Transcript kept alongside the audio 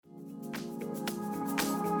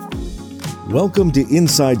Welcome to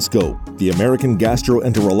Inside Scope, the American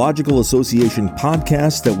Gastroenterological Association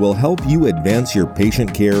podcast that will help you advance your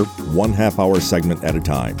patient care one half-hour segment at a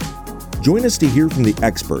time. Join us to hear from the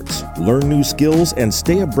experts, learn new skills, and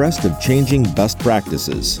stay abreast of changing best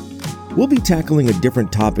practices. We'll be tackling a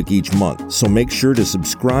different topic each month, so make sure to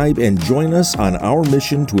subscribe and join us on our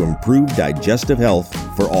mission to improve digestive health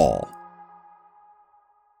for all.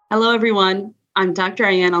 Hello, everyone. I'm Dr.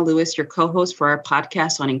 Ayanna Lewis, your co-host for our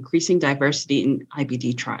podcast on increasing diversity in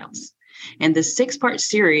IBD trials. In this 6-part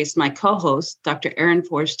series, my co-host, Dr. Erin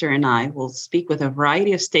Forster, and I will speak with a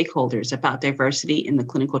variety of stakeholders about diversity in the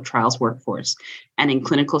clinical trials workforce and in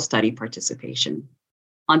clinical study participation.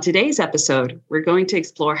 On today's episode, we're going to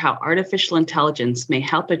explore how artificial intelligence may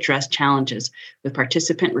help address challenges with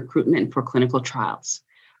participant recruitment for clinical trials.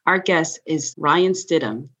 Our guest is Ryan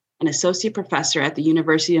Stidham, an associate professor at the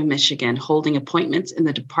University of Michigan, holding appointments in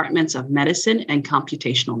the departments of medicine and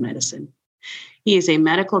computational medicine. He is a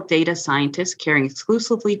medical data scientist caring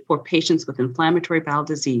exclusively for patients with inflammatory bowel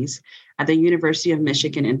disease at the University of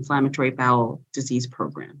Michigan Inflammatory Bowel Disease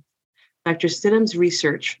Program. Dr. Stidham's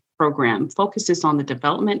research program focuses on the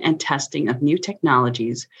development and testing of new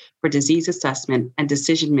technologies for disease assessment and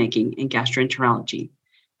decision-making in gastroenterology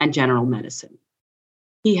and general medicine.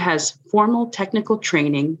 He has formal technical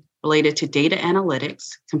training related to data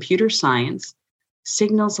analytics, computer science,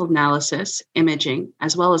 signals analysis, imaging,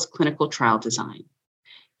 as well as clinical trial design.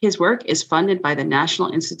 His work is funded by the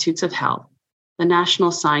National Institutes of Health, the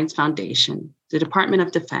National Science Foundation, the Department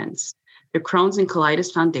of Defense, the Crohn's and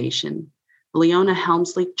Colitis Foundation, the Leona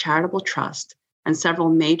Helmsley Charitable Trust, and several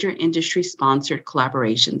major industry-sponsored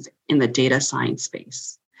collaborations in the data science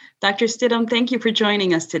space. Dr. Stidham, thank you for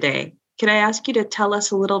joining us today. Could I ask you to tell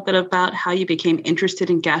us a little bit about how you became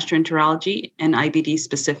interested in gastroenterology and IBD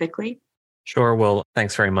specifically? Sure. Well,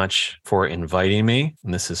 thanks very much for inviting me.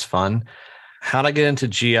 And this is fun. How did I get into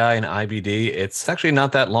GI and IBD? It's actually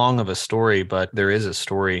not that long of a story, but there is a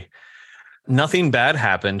story. Nothing bad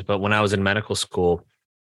happened, but when I was in medical school,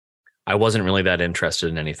 I wasn't really that interested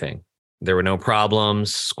in anything. There were no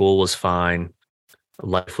problems. School was fine.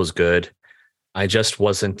 Life was good. I just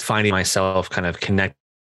wasn't finding myself kind of connected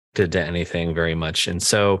to anything very much. And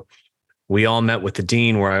so we all met with the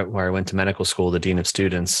dean where I went to medical school, the dean of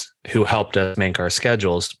students, who helped us make our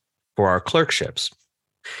schedules for our clerkships.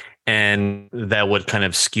 And that would kind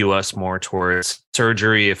of skew us more towards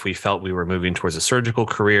surgery if we felt we were moving towards a surgical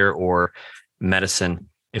career, or medicine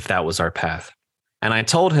if that was our path. And I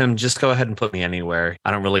told him, just go ahead and put me anywhere.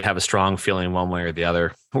 I don't really have a strong feeling one way or the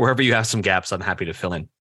other. Wherever you have some gaps, I'm happy to fill in.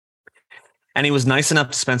 And he was nice enough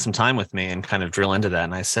to spend some time with me and kind of drill into that.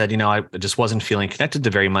 And I said, I just wasn't feeling connected to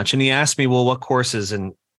very much. And he asked me, well, what courses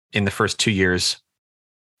in the first 2 years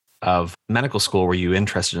of medical school were you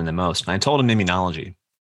interested in the most? And I told him immunology.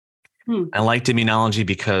 I liked immunology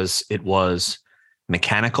because it was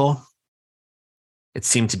mechanical. It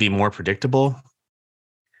seemed to be more predictable.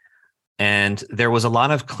 And there was a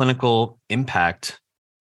lot of clinical impact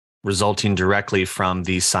resulting directly from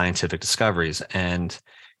these scientific discoveries. And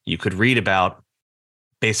you could read about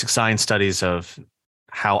basic science studies of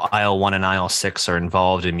how IL-1 and IL-6 are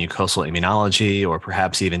involved in mucosal immunology, or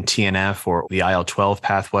perhaps even TNF or the IL-12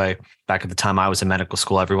 pathway. Back at the time I was in medical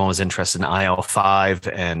school, everyone was interested in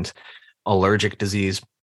IL-5 and allergic disease.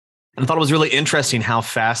 And I thought it was really interesting how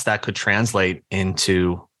fast that could translate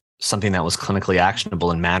into something that was clinically actionable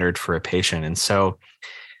and mattered for a patient. And so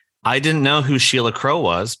I didn't know who Sheila Crow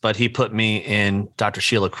was, but he put me in Dr.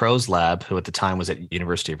 Sheila Crow's lab, who at the time was at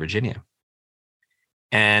University of Virginia.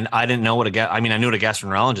 And I didn't know I knew what a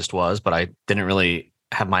gastroenterologist was, but I didn't really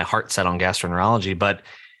have my heart set on gastroenterology. But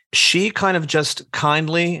she kind of just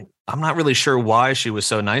kindly, I'm not really sure why she was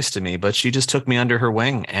so nice to me, but she just took me under her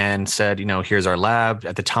wing and said, here's our lab.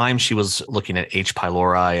 At the time, she was looking at H.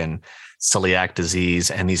 pylori and celiac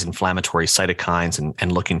disease and these inflammatory cytokines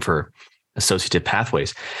and looking for associative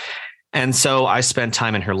pathways. And so I spent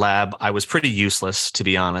time in her lab. I was pretty useless, to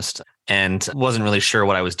be honest, and wasn't really sure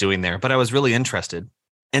what I was doing there, but I was really interested.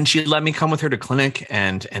 And she let me come with her to clinic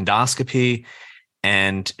and endoscopy.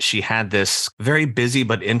 And she had this very busy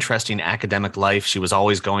but interesting academic life. She was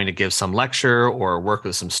always going to give some lecture or work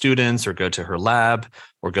with some students or go to her lab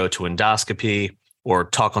or go to endoscopy or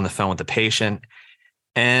talk on the phone with the patient.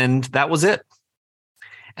 And that was it.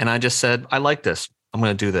 And I just said, I like this. I'm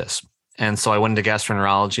going to do this. And so I went into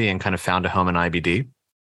gastroenterology and kind of found a home in IBD.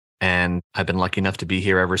 And I've been lucky enough to be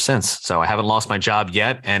here ever since. So I haven't lost my job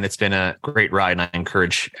yet. And it's been a great ride. And I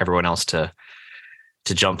encourage everyone else to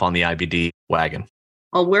jump on the IBD wagon.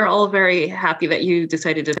 Well, we're all very happy that you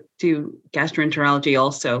decided to do gastroenterology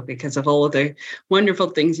also because of all of the wonderful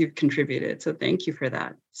things you've contributed. So thank you for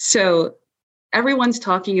that. So Everyone's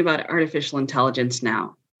talking about artificial intelligence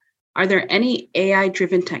now. Are there any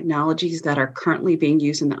AI-driven technologies that are currently being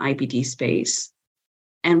used in the IBD space?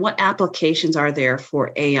 And what applications are there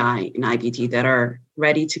for AI in IBD that are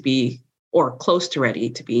ready to be or close to ready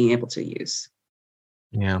to being able to use?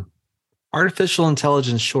 Yeah. Artificial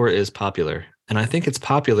intelligence sure is popular. And I think it's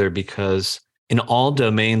popular because in all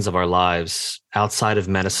domains of our lives, outside of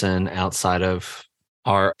medicine, outside of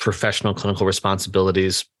our professional clinical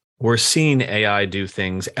responsibilities, we're seeing AI do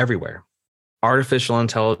things everywhere. Artificial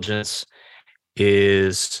intelligence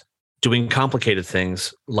is doing complicated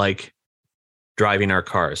things like driving our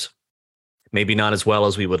cars. Maybe not as well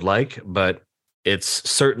as we would like, but it's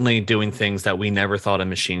certainly doing things that we never thought a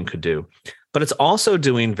machine could do. But it's also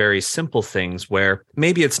doing very simple things where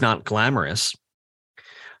maybe it's not glamorous,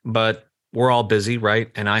 but we're all busy,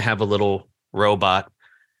 right? And I have a little robot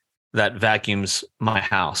that vacuums my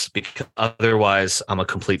house because otherwise I'm a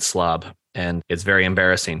complete slob and it's very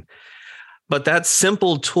embarrassing. But that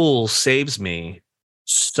simple tool saves me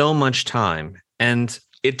so much time. And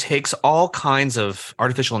it takes all kinds of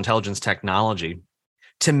artificial intelligence technology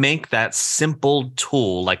to make that simple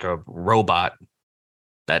tool, like a robot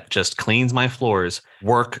that just cleans my floors,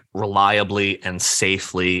 work reliably and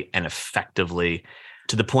safely and effectively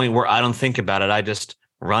to the point where I don't think about it. I just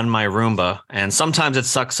run my Roomba, and sometimes it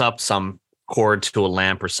sucks up some cord to a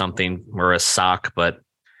lamp or something or a sock, but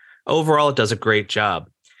overall it does a great job.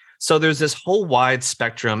 So there's this whole wide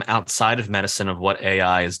spectrum outside of medicine of what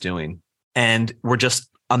AI is doing, and we're just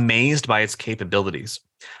amazed by its capabilities.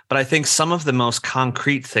 But I think some of the most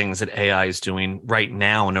concrete things that AI is doing right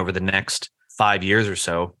now and over the next 5 years or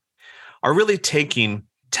so are really taking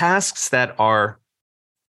tasks that are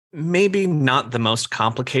maybe not the most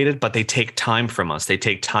complicated, but they take time from us. They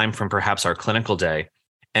take time from perhaps our clinical day.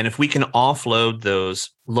 And if we can offload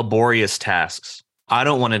those laborious tasks, I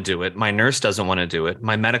don't want to do it. My nurse doesn't want to do it.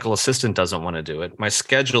 My medical assistant doesn't want to do it. My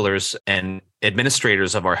schedulers and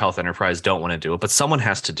administrators of our health enterprise don't want to do it, but someone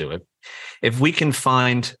has to do it. If we can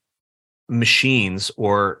find machines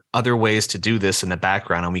or other ways to do this in the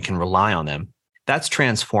background and we can rely on them, that's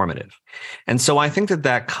transformative. And so I think that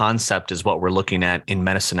that concept is what we're looking at in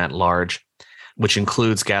medicine at large, which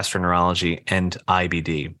includes gastroenterology and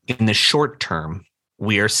IBD. In the short term,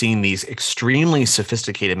 we are seeing these extremely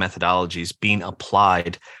sophisticated methodologies being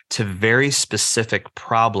applied to very specific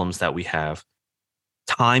problems that we have,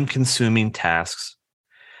 time-consuming tasks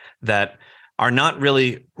that are not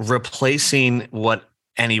really replacing what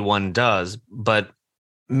anyone does, but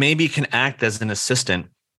maybe can act as an assistant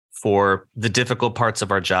for the difficult parts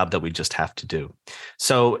of our job that we just have to do.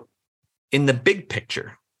 So in the big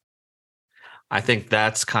picture, I think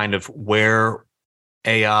that's kind of where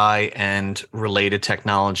AI and related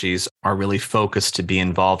technologies are really focused to be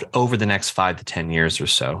involved over the next 5 to 10 years or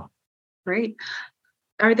so. Great.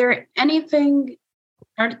 Are there any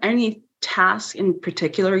tasks in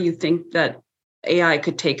particular you think that AI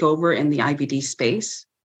could take over in the IBD space?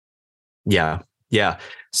 Yeah.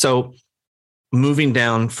 So moving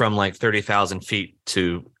down from like 30,000 feet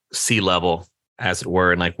to sea level, as it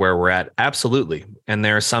were, and like where we're at, absolutely. And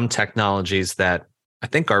there are some technologies that I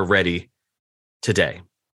think are ready today.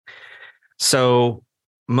 So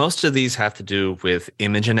most of these have to do with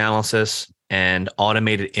image analysis and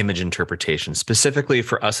automated image interpretation, specifically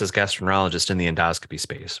for us as gastroenterologists in the endoscopy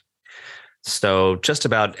space. So just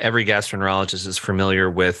about every gastroenterologist is familiar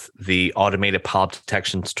with the automated polyp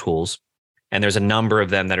detection tools, and there's a number of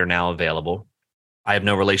them that are now available. I have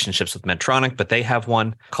no relationships with Medtronic, but they have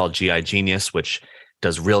one called GI Genius, which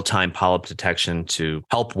does real-time polyp detection to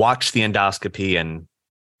help watch the endoscopy and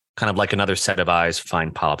kind of like another set of eyes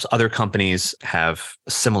find polyps. Other companies have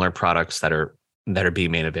similar products that are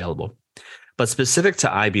being made available. But specific to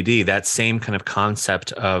IBD, that same kind of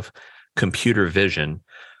concept of computer vision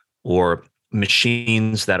or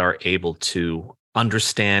machines that are able to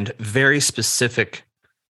understand very specific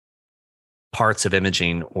parts of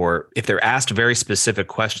imaging, or if they're asked very specific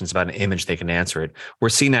questions about an image, they can answer it. We're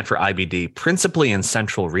seeing that for IBD, principally in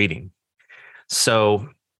central reading. So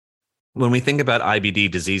when we think about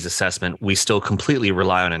IBD disease assessment, we still completely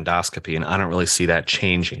rely on endoscopy, and I don't really see that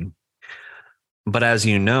changing. But as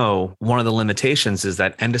you know, one of the limitations is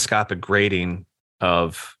that endoscopic grading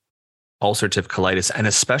of ulcerative colitis, and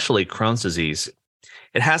especially Crohn's disease,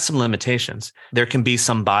 it has some limitations. There can be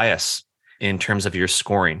some bias in terms of your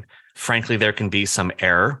scoring. Frankly, there can be some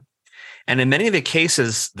error. And in many of the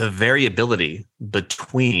cases, the variability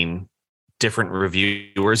between different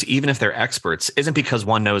reviewers, even if they're experts, isn't because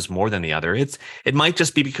one knows more than the other. It might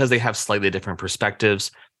just be because they have slightly different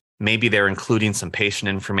perspectives. Maybe they're including some patient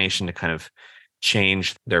information to kind of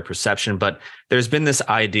change their perception. But there's been this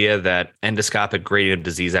idea that endoscopic gradient of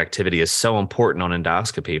disease activity is so important on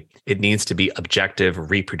endoscopy. It needs to be objective,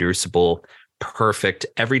 reproducible, perfect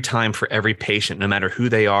every time for every patient, no matter who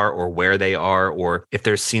they are or where they are, or if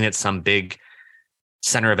they're seen at some big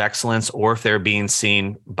center of excellence, or if they're being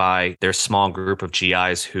seen by their small group of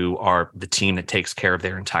GIs who are the team that takes care of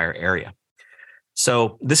their entire area.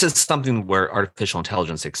 So this is something where artificial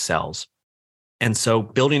intelligence excels. And so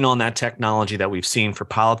building on that technology that we've seen for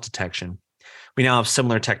polyp detection, we now have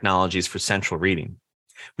similar technologies for central reading.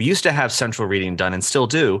 We used to have central reading done, and still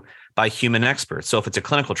do, by human experts. So if it's a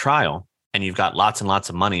clinical trial and you've got lots and lots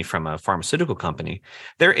of money from a pharmaceutical company,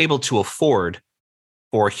 they're able to afford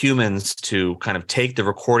for humans to kind of take the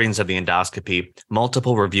recordings of the endoscopy.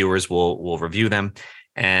 Multiple reviewers will review them,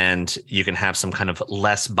 and you can have some kind of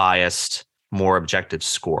less biased, more objective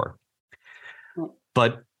score.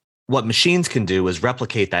 But what machines can do is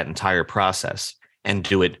replicate that entire process and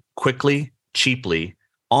do it quickly, cheaply,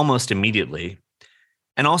 almost immediately,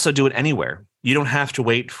 and also do it anywhere. You don't have to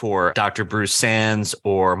wait for Dr. Bruce Sands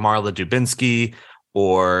or Marla Dubinsky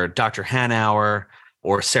or Dr. Hanauer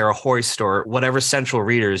or Sarah Hoist or whatever central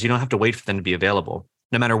readers. You don't have to wait for them to be available.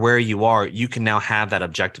 No matter where you are, you can now have that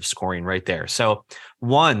objective scoring right there. So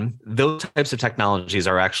one, those types of technologies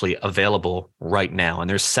are actually available right now. And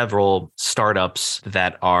there's several startups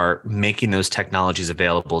that are making those technologies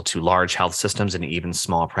available to large health systems and even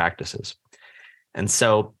small practices. And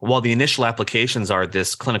so while the initial applications are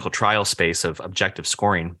this clinical trial space of objective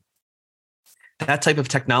scoring, that type of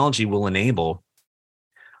technology will enable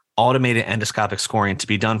automated endoscopic scoring to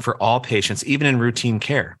be done for all patients, even in routine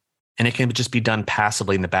care. And it can just be done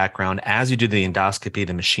passively in the background. As you do the endoscopy,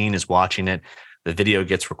 the machine is watching it, the video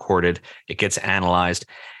gets recorded, it gets analyzed,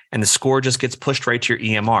 and the score just gets pushed right to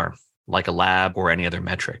your EMR, like a lab or any other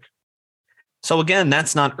metric. So again,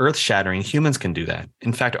 that's not earth-shattering. Humans can do that.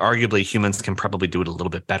 In fact, arguably, humans can probably do it a little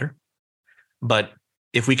bit better. But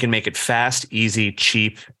if we can make it fast, easy,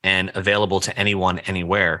 cheap, and available to anyone,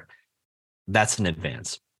 anywhere, that's an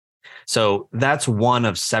advance. So that's one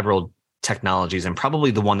of several technologies, and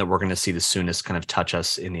probably the one that we're going to see the soonest kind of touch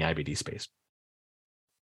us in the IBD space.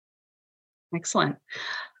 Excellent.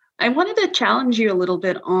 I wanted to challenge you a little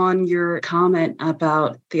bit on your comment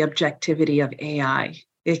about the objectivity of AI,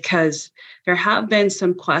 because there have been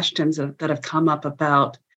some questions that have come up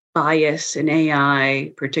about bias in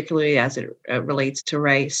AI, particularly as it relates to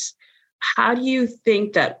race. How do you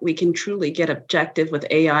think that we can truly get objective with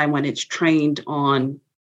AI when it's trained on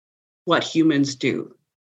what humans do?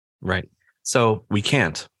 Right. So we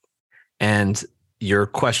can't. And your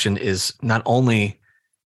question is not only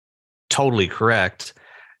totally correct,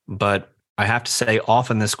 but I have to say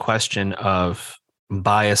often this question of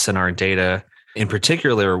bias in our data, in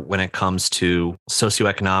particular when it comes to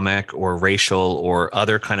socioeconomic or racial or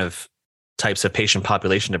other kind of types of patient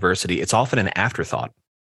population diversity, it's often an afterthought.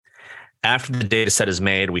 After the data set is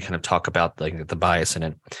made, we kind of talk about the bias in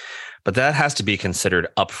it. But that has to be considered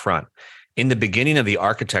upfront. In the beginning of the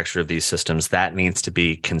architecture of these systems, that needs to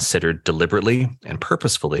be considered deliberately and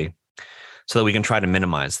purposefully so that we can try to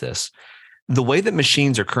minimize this. The way that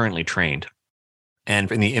machines are currently trained, and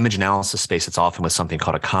in the image analysis space, it's often with something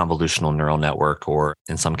called a convolutional neural network, or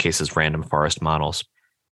in some cases, random forest models.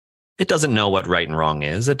 It doesn't know what right and wrong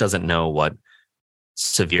is. It doesn't know what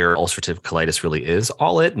severe ulcerative colitis really is.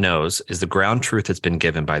 All it knows is the ground truth that's been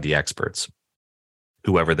given by the experts,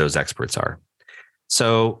 whoever those experts are.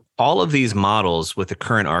 So all of these models with the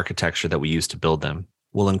current architecture that we use to build them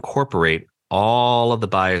will incorporate all of the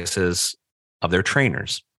biases of their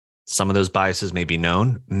trainers. Some of those biases may be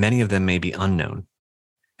known, many of them may be unknown.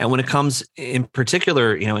 And when it comes in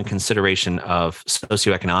particular, in consideration of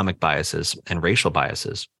socioeconomic biases and racial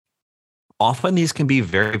biases, often these can be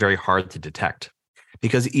very, very hard to detect.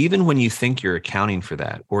 Because even when you think you're accounting for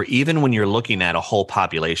that, or even when you're looking at a whole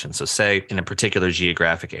population, so say in a particular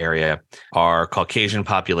geographic area, our Caucasian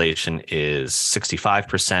population is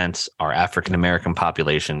 65%, our African-American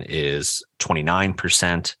population is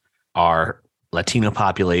 29%, our Latino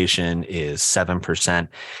population is 7%.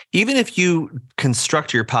 Even if you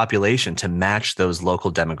construct your population to match those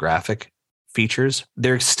local demographic features,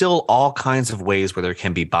 there's still all kinds of ways where there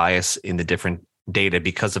can be bias in the different data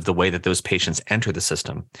because of the way that those patients enter the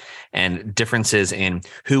system, and differences in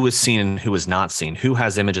who was seen and who was not seen, who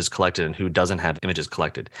has images collected and who doesn't have images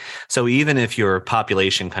collected. So even if your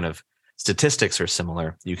population kind of statistics are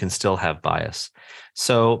similar, you can still have bias.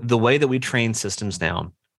 So the way that we train systems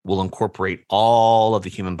now will incorporate all of the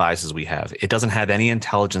human biases we have. It doesn't have any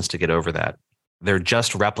intelligence to get over that. They're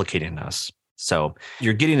just replicating us. So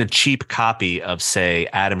you're getting a cheap copy of, say,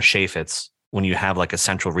 Adam Shafitz when you have like a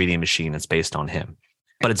central reading machine that's based on him.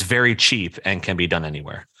 But it's very cheap and can be done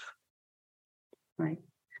anywhere. Right.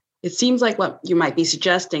 It seems like what you might be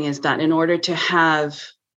suggesting is that in order to have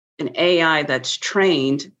an AI that's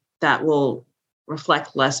trained that will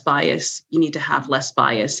reflect less bias, you need to have less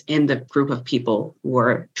bias in the group of people who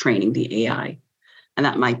are training the AI. And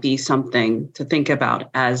that might be something to think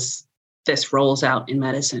about as this rolls out in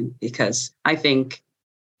medicine, because I think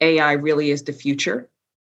AI really is the future.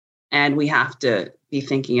 And we have to be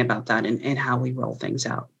thinking about that in how we roll things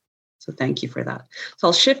out. So thank you for that. So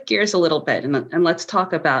I'll shift gears a little bit and let's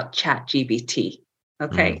talk about ChatGPT.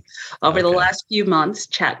 Okay. Over the last few months,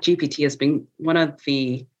 ChatGPT has been one of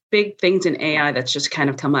the big things in AI that's just kind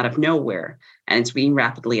of come out of nowhere, and it's being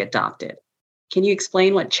rapidly adopted. Can you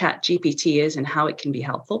explain what ChatGPT is and how it can be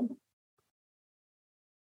helpful?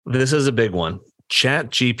 This is a big one.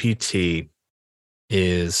 ChatGPT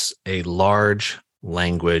is a large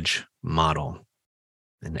language model,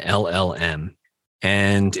 an LLM,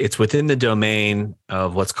 and it's within the domain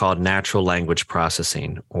of what's called natural language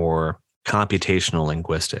processing or computational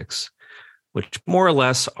linguistics, which more or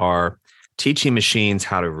less are teaching machines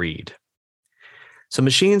how to read. So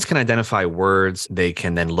machines can identify words, they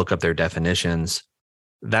can then look up their definitions.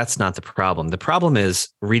 That's not the problem. The problem is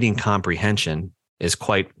reading comprehension is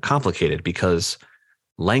quite complicated because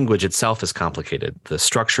language itself is complicated. The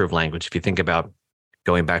structure of language, if you think about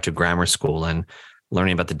going back to grammar school and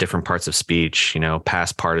learning about the different parts of speech,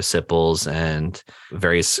 past participles and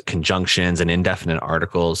various conjunctions and indefinite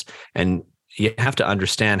articles. And you have to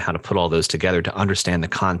understand how to put all those together to understand the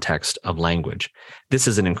context of language. This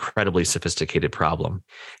is an incredibly sophisticated problem.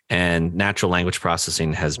 And natural language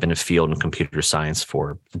processing has been a field in computer science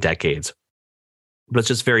for decades. But it's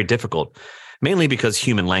just very difficult, mainly because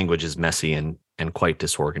human language is messy and quite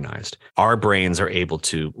disorganized. Our brains are able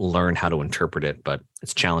to learn how to interpret it, but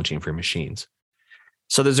it's challenging for machines.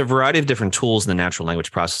 So there's a variety of different tools in the natural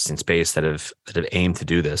language processing space that have aimed to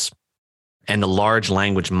do this. And the large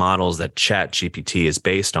language models that ChatGPT is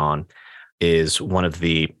based on is one of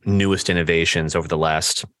the newest innovations over the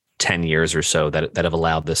last 10 years or so that have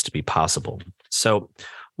allowed this to be possible. So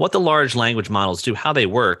what the large language models do, how they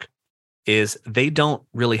work, is they don't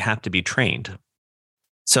really have to be trained.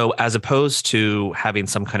 So as opposed to having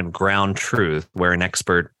some kind of ground truth where an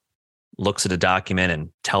expert looks at a document and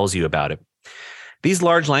tells you about it, these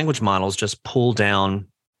large language models just pull down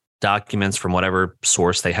documents from whatever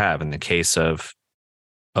source they have. In the case of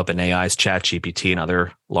OpenAI's ChatGPT and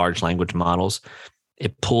other large language models,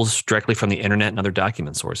 it pulls directly from the internet and other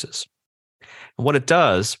document sources. And what it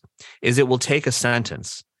does is it will take a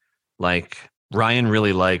sentence like, Ryan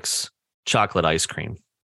really likes chocolate ice cream,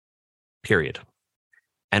 period.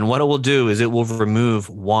 And what it will do is it will remove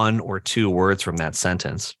one or two words from that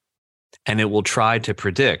sentence, and it will try to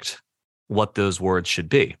predict what those words should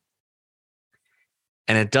be.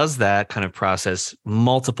 And it does that kind of process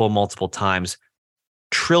multiple times,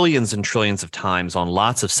 trillions and trillions of times on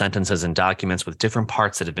lots of sentences and documents with different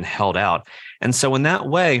parts that have been held out. And so in that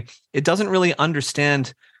way, it doesn't really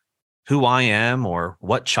understand who I am or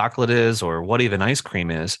what chocolate is or what even ice cream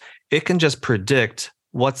is. It can just predict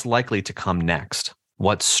what's likely to come next,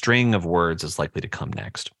 what string of words is likely to come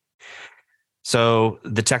next. So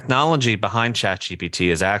the technology behind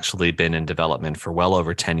ChatGPT has actually been in development for well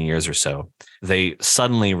over 10 years or so. They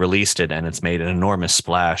suddenly released it and it's made an enormous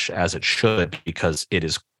splash, as it should, because it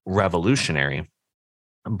is revolutionary.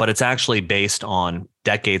 But it's actually based on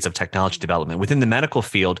decades of technology development. Within the medical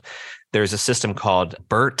field, there's a system called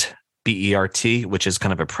BERT, B-E-R-T, which is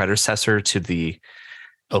kind of a predecessor to the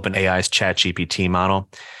OpenAI's ChatGPT model.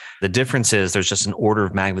 The difference is there's just an order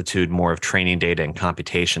of magnitude more of training data and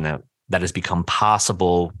computation that has become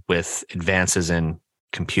possible with advances in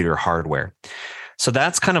computer hardware. So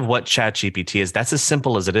that's kind of what ChatGPT is. That's as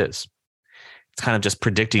simple as it is. It's kind of just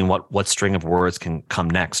predicting what string of words can come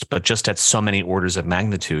next, but just at so many orders of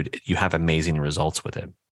magnitude, you have amazing results with it.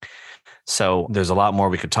 So there's a lot more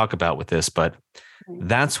we could talk about with this, but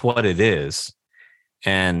that's what it is.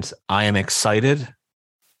 And I am excited.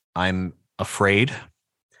 I'm afraid.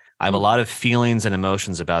 I have a lot of feelings and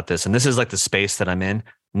emotions about this. And this is like the space that I'm in.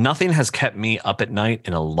 Nothing has kept me up at night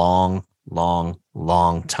in a long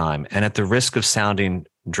time. And at the risk of sounding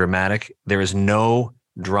dramatic, there is no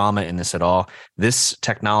drama in this at all. This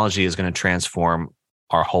technology is going to transform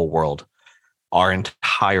our whole world, our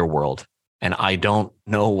entire world. And I don't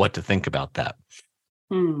know what to think about that.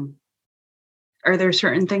 Are there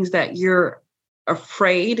certain things that you're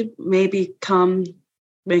afraid may come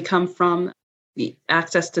from the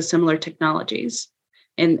access to similar technologies?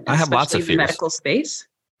 And I have lots of fears. The medical space?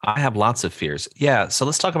 I have lots of fears. Yeah. So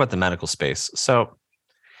let's talk about the medical space. So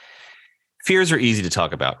fears are easy to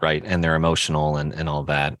talk about, right? And they're emotional and all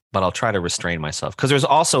that, but I'll try to restrain myself because there's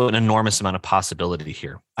also an enormous amount of possibility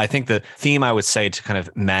here. I think the theme I would say to kind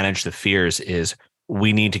of manage the fears is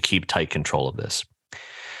we need to keep tight control of this.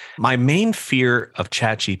 My main fear of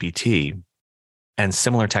ChatGPT and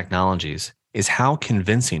similar technologies is how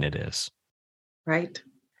convincing it is. Right.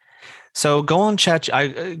 So go ahead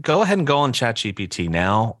and go on ChatGPT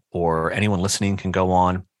now, or anyone listening can go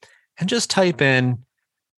on and just type in,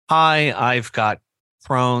 "Hi, I've got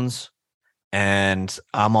Crohn's and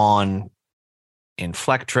I'm on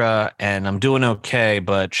Inflectra and I'm doing okay,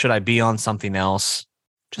 but should I be on something else?"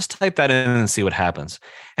 Just type that in and see what happens.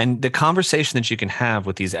 And the conversation that you can have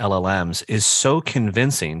with these LLMs is so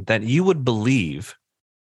convincing that you would believe,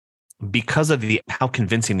 because of how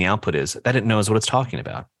convincing the output is, that it knows what it's talking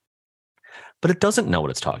about. But it doesn't know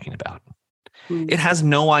what it's talking about. It has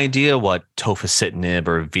no idea what tofacitinib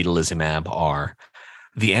or vedolizumab are.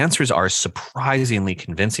 The answers are surprisingly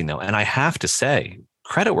convincing, though. And I have to say,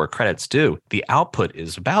 credit where credit's due. The output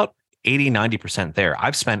is about 80, 90% there.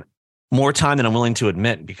 I've spent more time than I'm willing to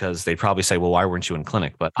admit because they'd probably say, well, why weren't you in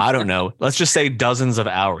clinic? But I don't know. Let's just say dozens of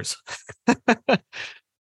hours.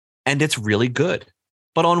 And it's really good.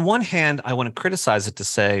 But on one hand, I want to criticize it to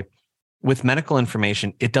say, with medical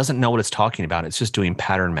information, it doesn't know what it's talking about. It's just doing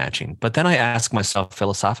pattern matching. But then I ask myself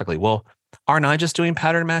philosophically, well, aren't I just doing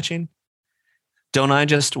pattern matching? When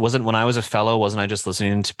I was a fellow, wasn't I just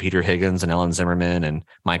listening to Peter Higgins and Ellen Zimmerman and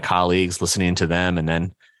my colleagues, listening to them and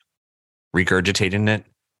then regurgitating it?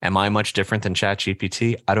 Am I much different than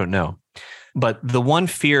ChatGPT? I don't know. But the one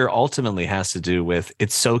fear ultimately has to do with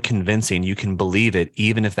it's so convincing you can believe it,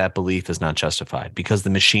 even if that belief is not justified, because the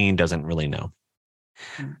machine doesn't really know.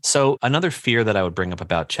 So another fear that I would bring up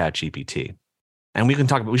about ChatGPT, and we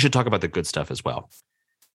should talk about the good stuff as well.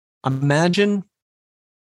 Imagine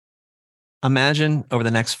over the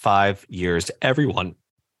next 5 years, everyone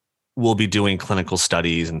will be doing clinical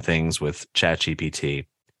studies and things with ChatGPT.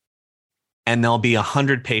 And there'll be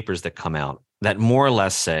 100 papers that come out that more or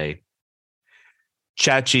less say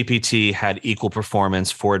ChatGPT had equal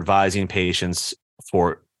performance for advising patients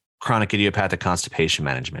for chronic idiopathic constipation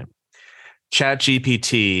management.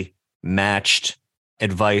 ChatGPT matched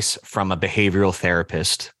advice from a behavioral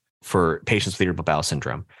therapist for patients with irritable bowel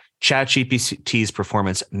syndrome. ChatGPT's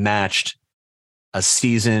performance matched a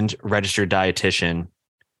seasoned registered dietitian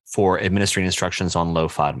for administering instructions on low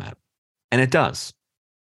FODMAP. And it does.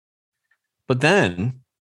 But then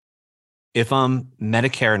if I'm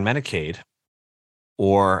Medicare and Medicaid,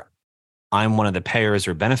 or I'm one of the payers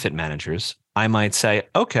or benefit managers, I might say,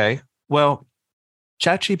 okay, well,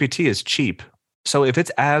 ChatGPT is cheap. So if it's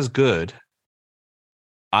as good,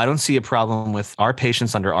 I don't see a problem with our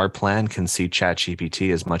patients under our plan can see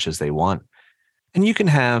ChatGPT as much as they want. And you can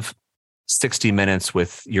have 60 minutes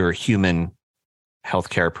with your human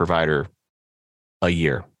healthcare provider a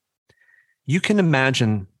year. You can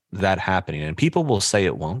imagine that happening, and people will say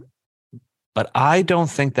it won't, but I don't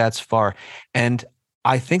think that's far. And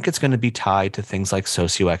I think it's going to be tied to things like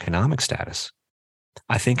socioeconomic status.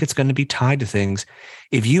 I think it's going to be tied to things.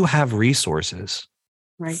 If you have resources,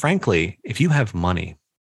 right. Frankly, if you have money,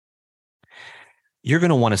 you're going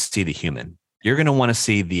to want to see the human. You're going to want to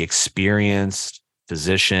see the experienced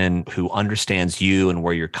physician who understands you and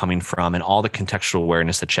where you're coming from and all the contextual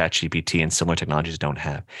awareness that ChatGPT and similar technologies don't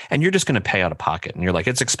have. And you're just going to pay out of pocket. And you're like,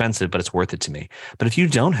 it's expensive, but it's worth it to me. But if you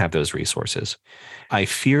don't have those resources, I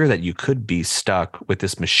fear that you could be stuck with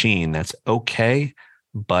this machine that's okay,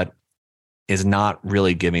 but is not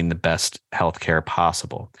really giving the best healthcare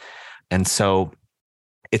possible. And so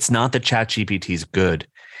it's not that ChatGPT is good.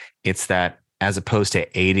 It's that as opposed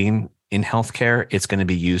to aiding in healthcare, it's going to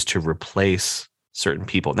be used to replace certain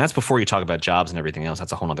people. And that's before you talk about jobs and everything else.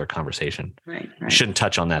 That's a whole other conversation. Right. Shouldn't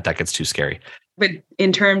touch on that. That gets too scary. But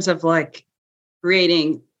in terms of like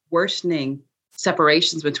creating worsening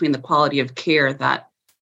separations between the quality of care that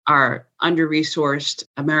our under-resourced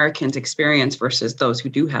Americans experience versus those who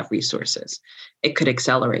do have resources, it could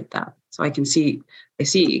accelerate that. So I see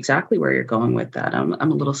exactly where you're going with that. I'm a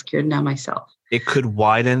little scared now myself. It could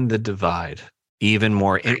widen the divide even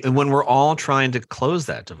more. And when we're all trying to close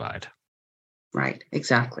that divide. Right,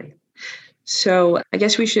 exactly. So I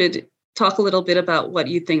guess we should talk a little bit about what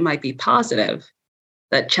you think might be positive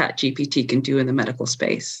that ChatGPT can do in the medical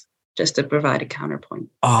space, just to provide a counterpoint.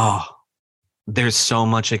 Oh, there's so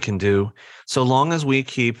much it can do. So long as we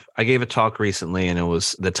I gave a talk recently and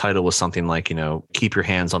the title was something like, keep your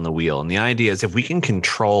hands on the wheel. And the idea is if we can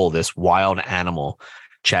control this wild animal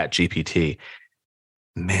ChatGPT,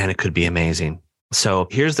 man, it could be amazing. So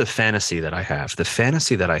here's the fantasy that I have. The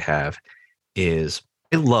fantasy that I have is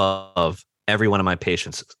I love every one of my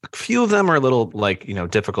patients. A few of them are a little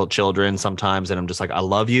difficult children sometimes. And I'm just like, I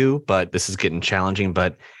love you, but this is getting challenging.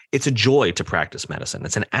 But it's a joy to practice medicine.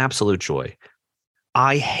 It's an absolute joy.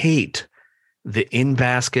 I hate the in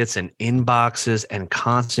baskets and inboxes and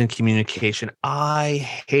constant communication. I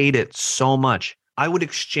hate it so much. I would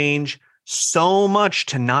exchange so much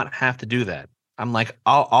to not have to do that. I'm like,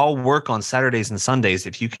 I'll work on Saturdays and Sundays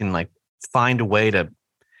if you can find a way to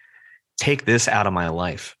take this out of my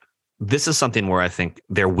life. This is something where I think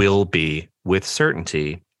there will be, with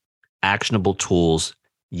certainty, actionable tools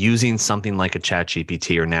using something like a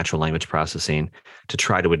ChatGPT or natural language processing to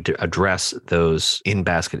try to address those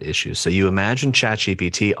in-basket issues. So you imagine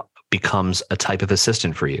ChatGPT becomes a type of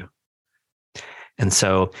assistant for you. And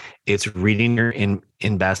so it's reading your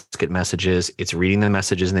in-basket messages. It's reading the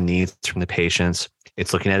messages and the needs from the patients.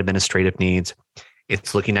 It's looking at administrative needs.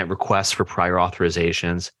 It's looking at requests for prior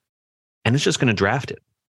authorizations. And it's just going to draft it.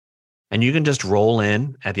 And you can just roll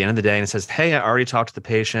in at the end of the day and it says, hey, I already talked to the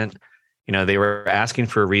patient. They were asking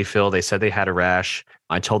for a refill. They said they had a rash.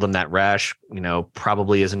 I told them that rash,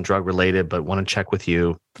 probably isn't drug related, but want to check with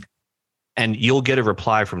you. And you'll get a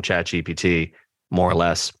reply from ChatGPT, more or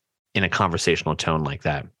less, in a conversational tone like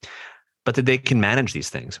that. But that they can manage these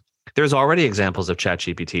things. There's already examples of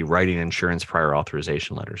ChatGPT writing insurance prior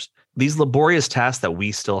authorization letters. These laborious tasks that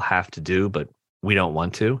we still have to do, but we don't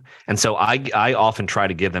want to. And so I often try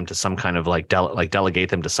to give them to some kind of delegate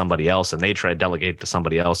them to somebody else, and they try to delegate to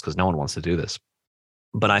somebody else because no one wants to do this.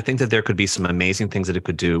 But I think that there could be some amazing things that it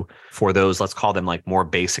could do for those, let's call them more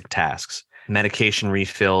basic tasks. Medication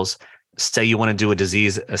refills. Say you want to do a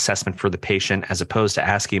disease assessment for the patient, as opposed to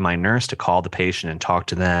asking my nurse to call the patient and talk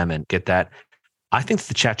to them and get that. I think that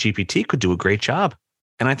the ChatGPT could do a great job.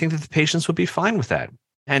 And I think that the patients would be fine with that.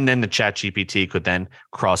 And then the ChatGPT could then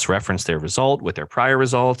cross-reference their result with their prior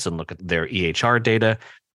results and look at their EHR data.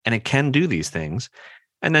 And it can do these things.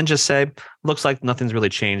 And then just say, looks like nothing's really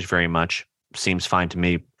changed very much. Seems fine to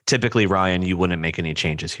me. Typically, Ryan, you wouldn't make any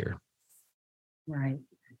changes here. Right.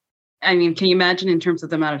 I mean, can you imagine in terms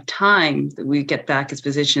of the amount of time that we get back as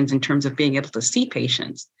physicians in terms of being able to see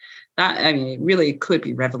patients? It really could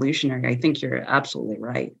be revolutionary. I think you're absolutely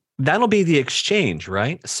right. That'll be the exchange,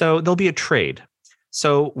 right? So there'll be a trade.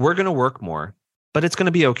 So we're going to work more, but it's going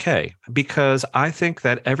to be okay, because I think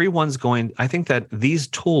that I think that these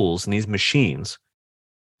tools and these machines,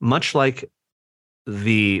 much like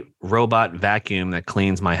the robot vacuum that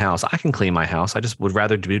cleans my house, I can clean my house. I just would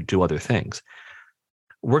rather do other things.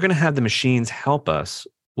 We're going to have the machines help us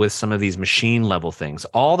with some of these machine level things,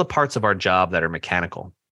 all the parts of our job that are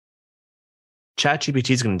mechanical.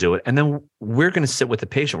 ChatGPT is going to do it. And then we're going to sit with the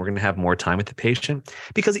patient. We're going to have more time with the patient,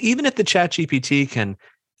 because even if the ChatGPT can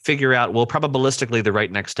figure out, well, probabilistically, the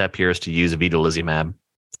right next step here is to use vedolizumab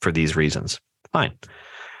for these reasons. Fine.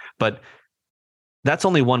 But that's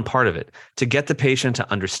only one part of it. To get the patient to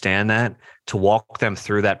understand that, to walk them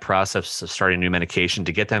through that process of starting a new medication,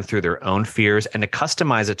 to get them through their own fears and to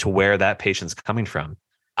customize it to where that patient's coming from.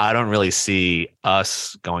 I don't really see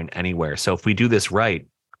us going anywhere. So if we do this right,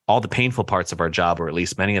 all the painful parts of our job, or at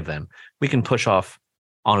least many of them, we can push off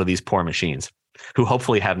onto these poor machines who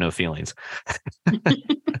hopefully have no feelings.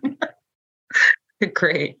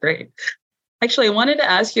 Great. Actually, I wanted to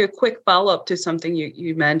ask you a quick follow-up to something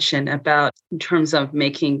you mentioned about in terms of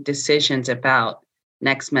making decisions about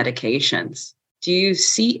next medications. Do you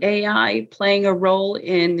see AI playing a role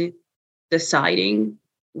in deciding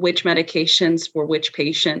which medications for which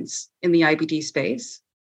patients in the IBD space?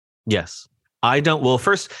 Yes. I don't. Well,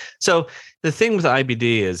 first, so the thing with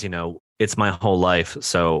IBD is, it's my whole life.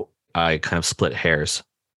 So I kind of split hairs,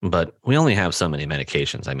 but we only have so many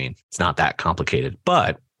medications. I mean, it's not that complicated.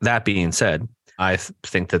 But that being said, I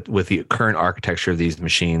think that with the current architecture of these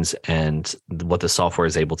machines and what the software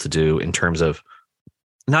is able to do in terms of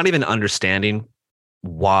not even understanding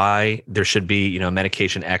why there should be,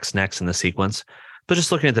 medication X next in the sequence, but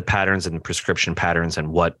just looking at the patterns and prescription patterns and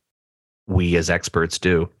what we as experts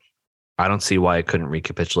do, I don't see why it couldn't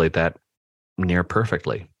recapitulate that near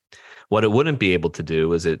perfectly. What it wouldn't be able to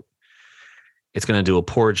do is it's going to do a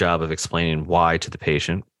poor job of explaining why to the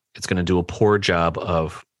patient. It's going to do a poor job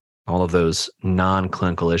of all of those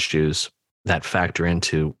non-clinical issues that factor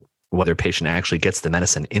into whether a patient actually gets the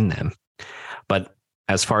medicine in them. But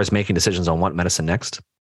as far as making decisions on what medicine next,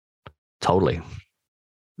 totally.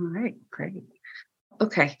 All right, great.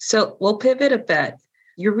 Okay, so we'll pivot a bit.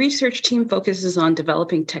 Your research team focuses on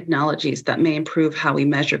developing technologies that may improve how we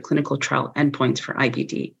measure clinical trial endpoints for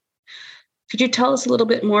IBD. Could you tell us a little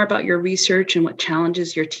bit more about your research and what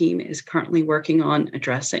challenges your team is currently working on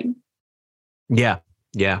addressing? Yeah.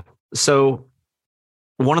 So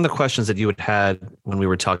one of the questions that you had when we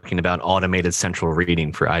were talking about automated central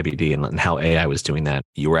reading for IBD and how AI was doing that,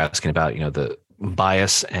 you were asking about, the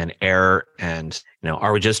bias and error and,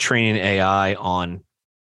 are we just training AI on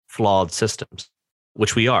flawed systems,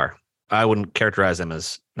 which we are. I wouldn't characterize them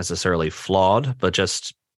as necessarily flawed, but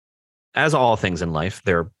just as all things in life,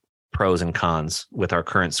 there are pros and cons with our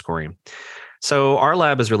current scoring. So our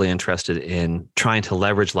lab is really interested in trying to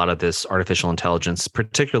leverage a lot of this artificial intelligence,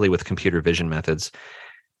 particularly with computer vision methods,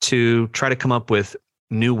 to try to come up with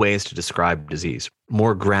new ways to describe disease,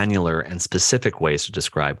 more granular and specific ways to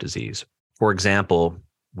describe disease. For example,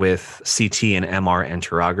 with CT and MR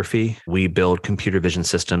enterography, we build computer vision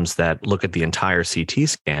systems that look at the entire CT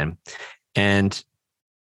scan and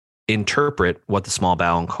interpret what the small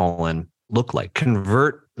bowel and colon look like,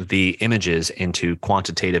 convert the images into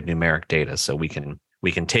quantitative numeric data. So we can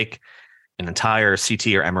take an entire CT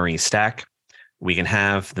or MRE stack. We can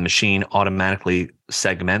have the machine automatically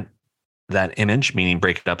segment that image, meaning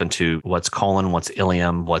break it up into what's colon, what's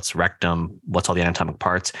ileum, what's rectum, what's all the anatomic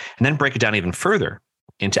parts, and then break it down even further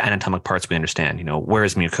into anatomic parts we understand. Where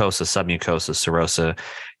is mucosa, submucosa, serosa,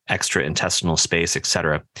 extraintestinal space, et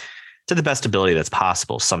cetera, to the best ability that's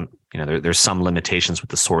possible. There's some limitations with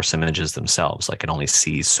the source images themselves, like it only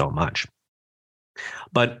sees so much.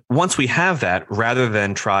 But once we have that, rather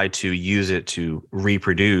than try to use it to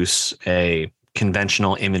reproduce a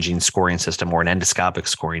conventional imaging scoring system or an endoscopic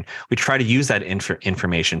scoring, we try to use that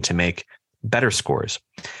information to make better scores.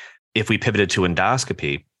 If we pivoted to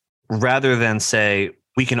endoscopy, rather than say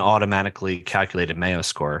we can automatically calculate a Mayo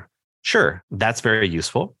score, sure, that's very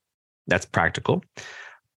useful. That's practical.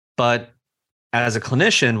 But as a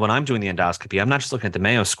clinician, when I'm doing the endoscopy, I'm not just looking at the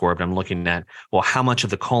Mayo score, but I'm looking at, well, how much of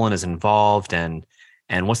the colon is involved and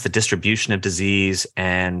what's the distribution of disease,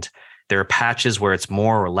 and there are patches where it's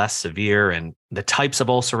more or less severe, and the types of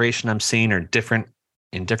ulceration I'm seeing are different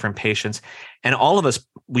in different patients. And all of us,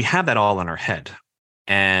 we have that all in our head.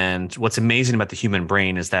 And what's amazing about the human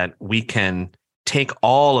brain is that we can take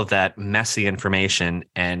all of that messy information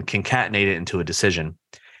and concatenate it into a decision,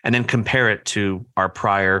 and then compare it to our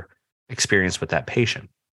prior experience with that patient.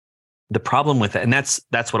 The problem with it, and that's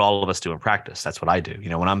what all of us do in practice. That's what I do.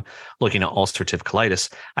 When I'm looking at ulcerative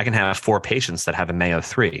colitis, I can have 4 patients that have a Mayo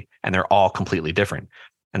 3, and they're all completely different.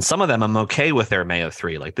 And some of them I'm okay with their Mayo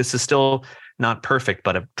 3. Like, this is still not perfect,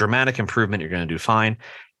 but a dramatic improvement, you're going to do fine.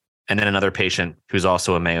 And then another patient who's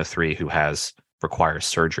also a Mayo 3 who requires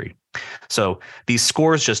surgery. So these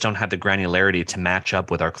scores just don't have the granularity to match up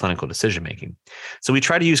with our clinical decision making. So we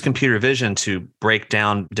try to use computer vision to break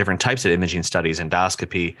down different types of imaging studies,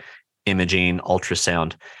 endoscopy, imaging,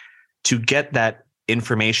 ultrasound, to get that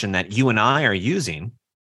information that you and I are using,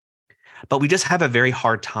 but we just have a very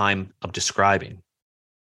hard time of describing.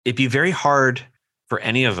 It'd be very hard for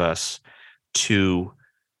any of us to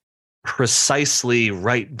precisely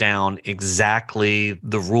write down exactly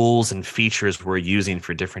the rules and features we're using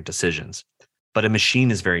for different decisions, but a machine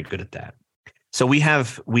is very good at that. So we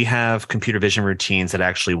have computer vision routines that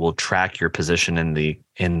actually will track your position in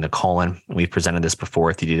the colon. We've presented this before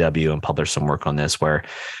at the DW and published some work on this, where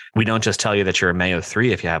we don't just tell you that you're a Mayo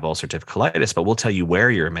 3 if you have ulcerative colitis, but we'll tell you where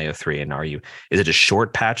you're a Mayo 3, and is it a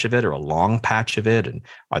short patch of it or a long patch of it, and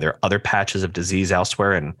are there other patches of disease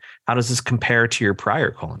elsewhere, and how does this compare to your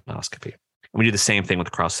prior colonoscopy? And we do the same thing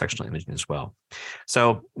with cross-sectional imaging as well.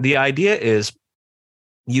 So the idea is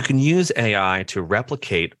you can use AI to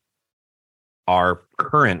replicate our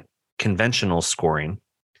current conventional scoring,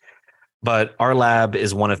 but our lab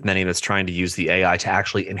is one of many that's trying to use the AI to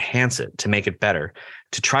actually enhance it, to make it better,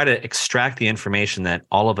 to try to extract the information that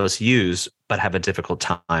all of us use but have a difficult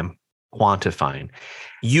time quantifying.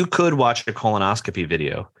 You could watch a colonoscopy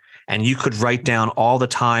video and you could write down all the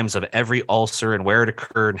times of every ulcer and where it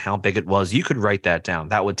occurred and how big it was. You could write that down.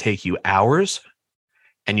 That would take you hours,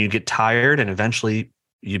 and you'd get tired, and eventually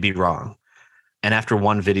you'd be wrong. And after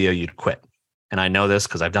one video, you'd quit. And I know this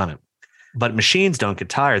because I've done it. But machines don't get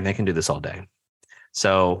tired, and they can do this all day.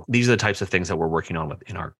 So these are the types of things that we're working on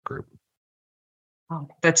in our group. Oh,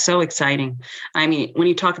 that's so exciting. I mean, when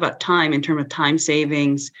you talk about time, in terms of time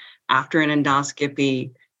savings after an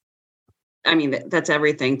endoscopy, I mean, that's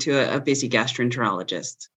everything to a busy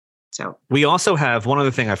gastroenterologist. So we also have one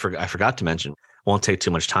other thing I forgot to mention. Won't take too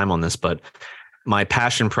much time on this, but my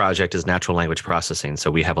passion project is natural language processing. So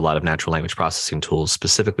we have a lot of natural language processing tools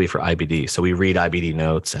specifically for IBD. So we read IBD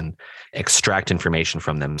notes and extract information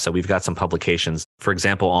from them. So we've got some publications, for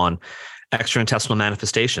example, on extraintestinal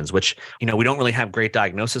manifestations, which, we don't really have great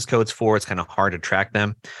diagnosis codes for. It's kind of hard to track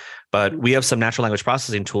them. But we have some natural language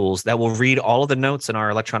processing tools that will read all of the notes in our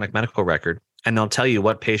electronic medical record, and they'll tell you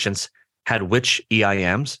what patients had which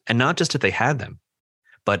EIMs, and not just if they had them,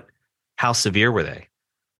 but how severe were they?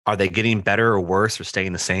 Are they getting better or worse or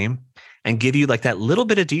staying the same? And give you like that little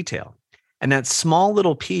bit of detail. And that small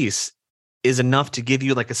little piece is enough to give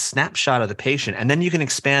you like a snapshot of the patient. And then you can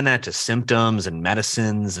expand that to symptoms and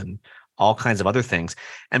medicines and all kinds of other things.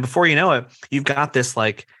 And before you know it, you've got this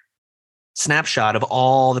like snapshot of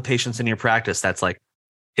all the patients in your practice. That's like,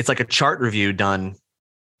 it's like a chart review done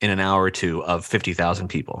in an hour or two of 50,000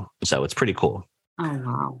 people. So it's pretty cool. Oh,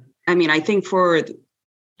 wow. I mean, I think for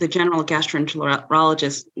the general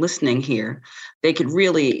gastroenterologist listening here, they could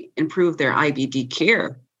really improve their IBD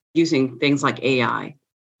care using things like AI.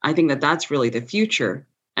 I think that that's really the future.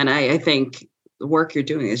 And I think the work you're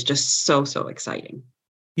doing is just so, so exciting.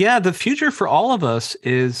 Yeah, the future for all of us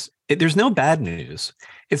is, there's no bad news.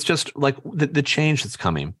 It's just like the change that's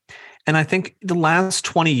coming. And I think the last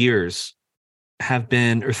 20 years have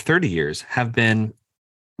been, or 30 years have been,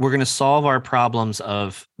 we're going to solve our problems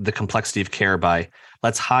of the complexity of care by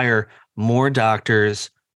let's hire more doctors,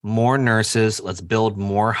 more nurses, let's build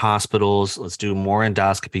more hospitals, let's do more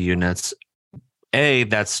endoscopy units. A,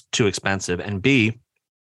 that's too expensive. And B,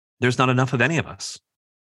 there's not enough of any of us,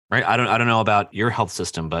 right? I don't know about your health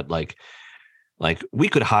system, but like we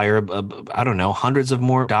could hire, I don't know, hundreds of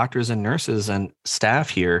more doctors and nurses and staff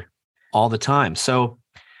here all the time. So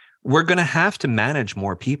we're going to have to manage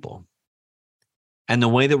more people. And the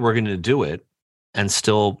way that we're going to do it and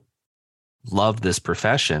still love this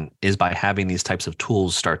profession is by having these types of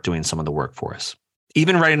tools start doing some of the work for us.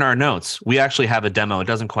 Even writing our notes, we actually have a demo, it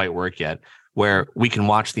doesn't quite work yet, where we can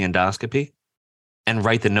watch the endoscopy and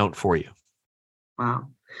write the note for you. Wow.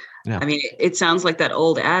 Yeah. I mean, it sounds like that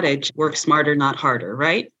old adage, work smarter, not harder,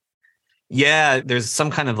 right? Yeah, there's some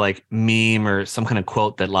kind of like meme or some kind of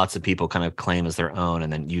quote that lots of people kind of claim as their own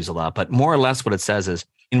and then use a lot. But more or less what it says is,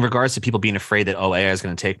 in regards to people being afraid that, oh, AI is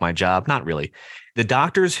going to take my job, not really. The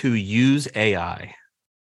doctors who use AI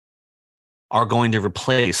are going to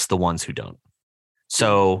replace the ones who don't.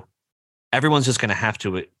 So everyone's just going to have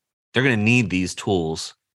to, they're going to need these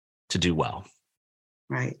tools to do well.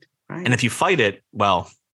 Right. And if you fight it, well,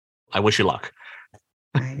 I wish you luck.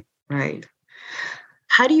 Right.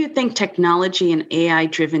 How do you think technology and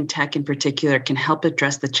AI-driven tech in particular can help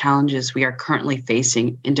address the challenges we are currently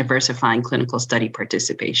facing in diversifying clinical study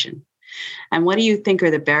participation? And what do you think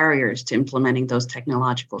are the barriers to implementing those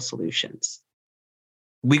technological solutions?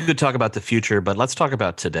 We could talk about the future, but let's talk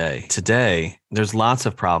about today. Today, there's lots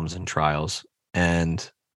of problems in trials.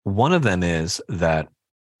 And one of them is that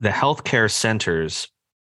the healthcare centers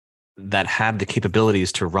that have the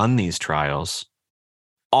capabilities to run these trials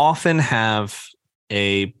often have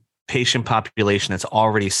a patient population that's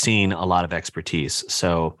already seen a lot of expertise.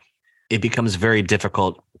 So it becomes very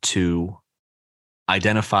difficult to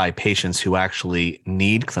identify patients who actually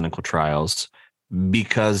need clinical trials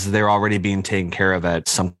because they're already being taken care of at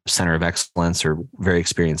some center of excellence or very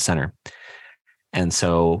experienced center. And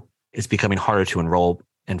so it's becoming harder to enroll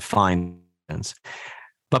and find.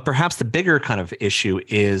 But perhaps the bigger kind of issue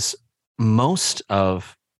is most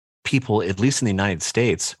of people, at least in the United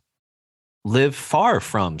States, live far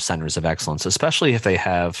from centers of excellence, especially if they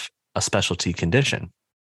have a specialty condition.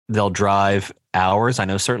 They'll drive hours. I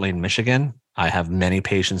know certainly in Michigan, I have many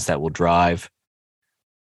patients that will drive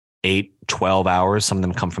 8, 12 hours. Some of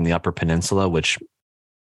them come from the Upper Peninsula, which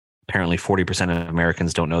apparently 40% of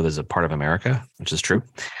Americans don't know there's a part of America, which is true.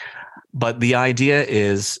 But the idea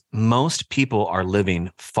is most people are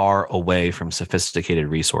living far away from sophisticated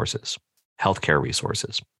resources, healthcare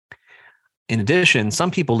resources. In addition,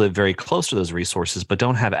 some people live very close to those resources, but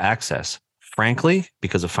don't have access, frankly,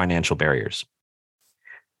 because of financial barriers.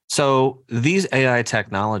 So these AI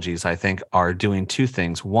technologies, I think, are doing two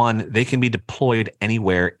things. One, they can be deployed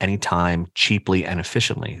anywhere, anytime, cheaply and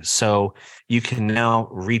efficiently. So you can now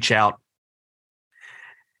reach out,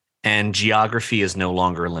 and geography is no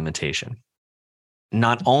longer a limitation.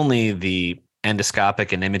 Not only the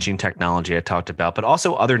endoscopic and imaging technology I talked about, but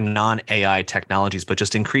also other non-AI technologies, but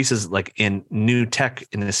just increases like in new tech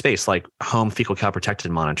in this space, like home fecal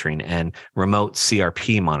calprotectin monitoring and remote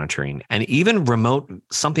CRP monitoring, and even remote,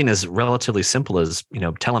 something as relatively simple as,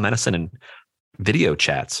 telemedicine and video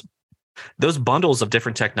chats. Those bundles of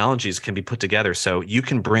different technologies can be put together so you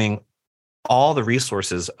can bring all the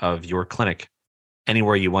resources of your clinic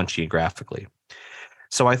anywhere you want geographically.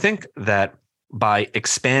 So I think that by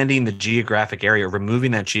expanding the geographic area,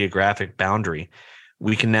 removing that geographic boundary,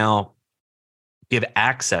 we can now give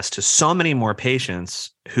access to so many more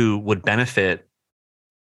patients who would benefit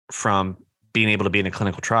from being able to be in a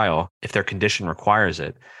clinical trial if their condition requires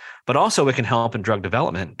it. But also it can help in drug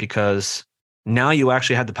development because now you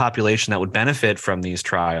actually have the population that would benefit from these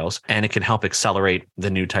trials, and it can help accelerate the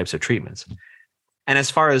new types of treatments. And as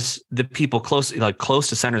far as the people close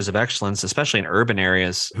to centers of excellence, especially in urban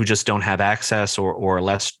areas who just don't have access or are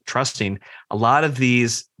less trusting, a lot of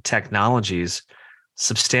these technologies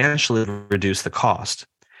substantially reduce the cost.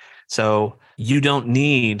 So you don't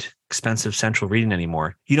need expensive central reading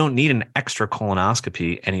anymore. You don't need an extra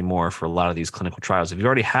colonoscopy anymore for a lot of these clinical trials. If you've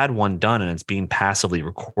already had one done and it's being passively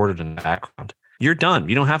recorded in the background, you're done.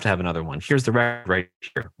 You don't have to have another one. Here's the record right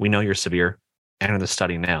here. We know you're severe. Enter the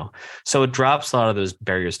study now. So it drops a lot of those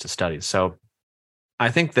barriers to studies. So I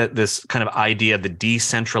think that this kind of idea of the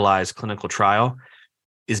decentralized clinical trial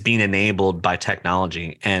is being enabled by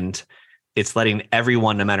technology, and it's letting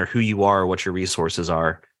everyone, no matter who you are or what your resources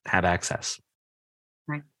are, have access.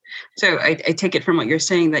 Right. So I take it from what you're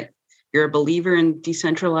saying that you're a believer in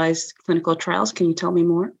decentralized clinical trials. Can you tell me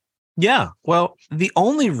more? Yeah. Well, the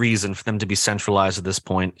only reason for them to be centralized at this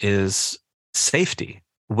point is safety,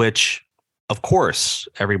 which of course,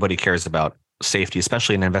 everybody cares about safety,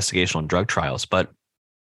 especially in investigational drug trials. But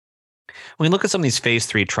when you look at some of these phase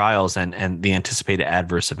 3 trials and the anticipated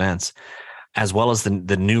adverse events, as well as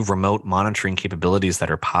the new remote monitoring capabilities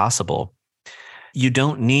that are possible, you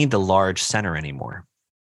don't need the large center anymore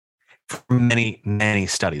for many, many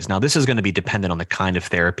studies. Now, this is going to be dependent on the kind of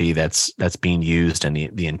therapy that's being used and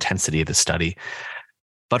the intensity of the study.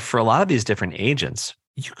 But for a lot of these different agents,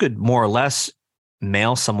 you could more or less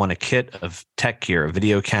mail someone a kit of tech gear, a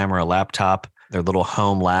video camera, a laptop, their little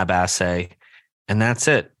home lab assay, and that's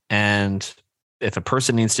it. And if a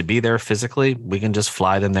person needs to be there physically, we can just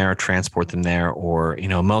fly them there or transport them there. Or,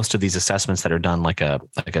 most of these assessments that are done like a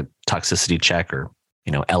toxicity check or,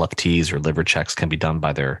 LFTs or liver checks can be done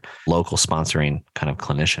by their local sponsoring kind of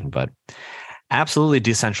clinician. But absolutely,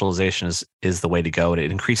 decentralization is the way to go.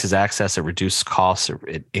 It increases access, it reduces costs,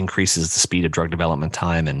 it increases the speed of drug development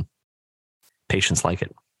time, and patients like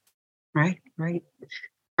it. Right.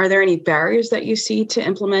 Are there any barriers that you see to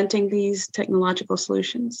implementing these technological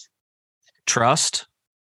solutions? Trust,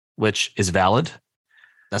 which is valid.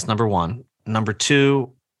 That's number one. Number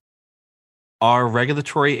two, our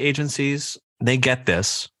regulatory agencies, they get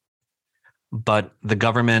this, but the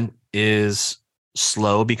government is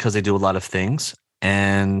slow because they do a lot of things,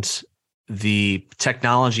 and the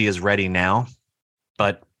technology is ready now,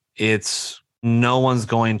 but no one's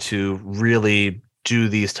going to really do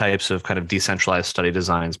these types of kind of decentralized study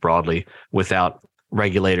designs broadly without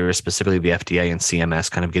regulators, specifically the FDA and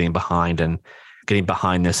CMS, kind of getting behind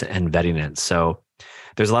this and vetting it. So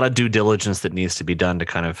there's a lot of due diligence that needs to be done to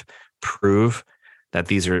kind of prove that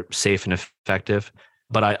these are safe and effective.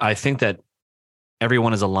 But I think that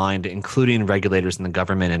everyone is aligned, including regulators and the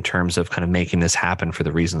government, in terms of kind of making this happen for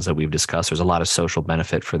the reasons that we've discussed. There's a lot of social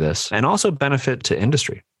benefit for this and also benefit to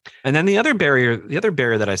industry. And then the other barrier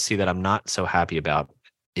that I see that I'm not so happy about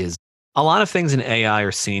is a lot of things in AI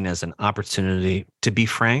are seen as an opportunity, to be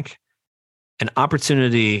frank, an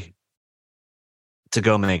opportunity to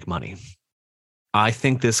go make money. I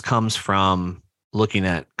think this comes from looking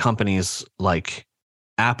at companies like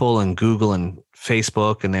Apple and Google and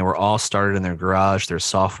Facebook, and they were all started in their garage. They're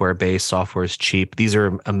software-based. Software is cheap. These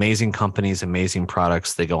are amazing companies, amazing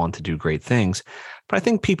products. They go on to do great things. But I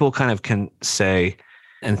think people kind of can say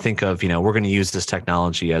and think of, we're going to use this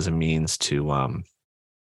technology as a means to,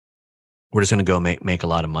 we're just going to go make a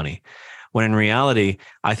lot of money. When in reality,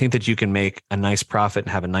 I think that you can make a nice profit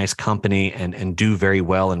and have a nice company and do very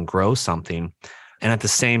well and grow something. And at the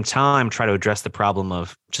same time, try to address the problem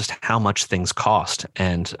of just how much things cost.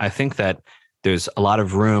 And I think that there's a lot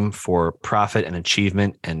of room for profit and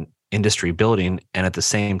achievement and industry building, and at the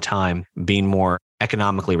same time, being more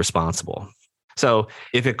economically responsible. So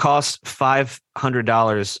if it costs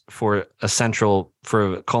 $500 for a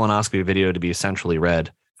colonoscopy video to be centrally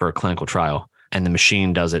read for a clinical trial, and the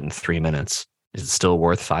machine does it in 3 minutes, is it still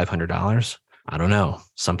worth $500? I don't know.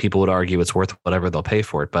 Some people would argue it's worth whatever they'll pay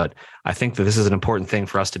for it. But I think that this is an important thing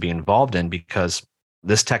for us to be involved in, because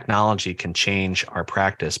this technology can change our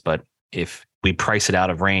practice. But if we price it out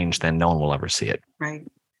of range, then no one will ever see it. Right.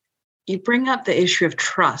 You bring up the issue of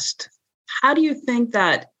trust. How do you think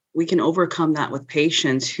that we can overcome that with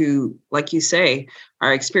patients who, like you say,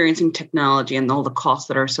 are experiencing technology and all the costs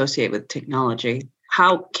that are associated with technology?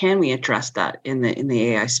 How can we address that in the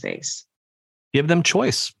AI space? Give them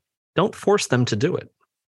choice. Don't force them to do it.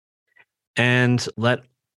 And let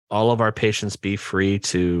all of our patients be free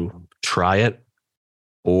to try it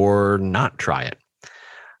or not try it.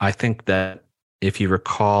 I think that if you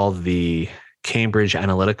recall the Cambridge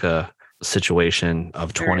Analytica situation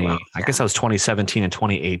of I guess that was 2017 and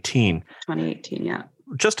 2018. 2018, yeah.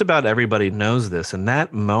 Just about everybody knows this. And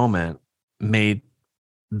that moment made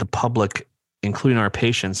the public, including our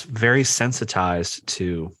patients, very sensitized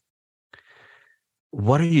to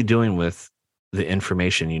what are you doing with the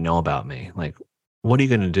information you know about me? Like, what are you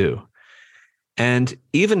going to do? And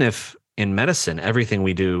even if in medicine, everything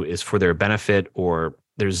we do is for their benefit or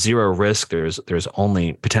there's zero risk, there's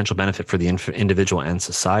only potential benefit for the individual and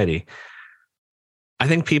society, I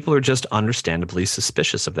think people are just understandably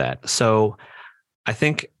suspicious of that. So I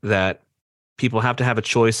think that people have to have a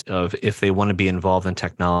choice of if they want to be involved in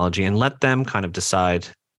technology and let them kind of decide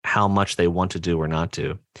how much they want to do or not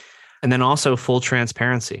do. And then also full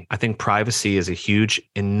transparency. I think privacy is a huge,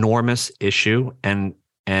 enormous issue. And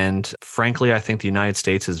frankly, I think the United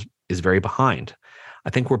States is very behind. I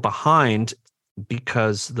think we're behind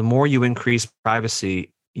because the more you increase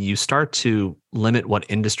privacy, you start to limit what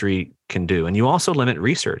industry can do. And you also limit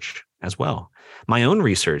research as well. My own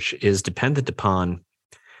research is dependent upon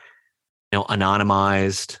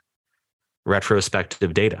anonymized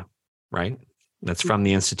retrospective data, right? That's from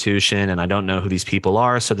the institution, and I don't know who these people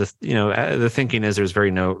are. So the thinking is there's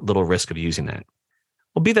little risk of using that.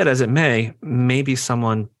 Well, be that as it may, maybe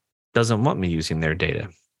someone doesn't want me using their data.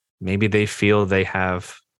 Maybe they feel they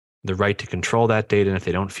have the right to control that data, and if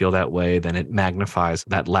they don't feel that way, then it magnifies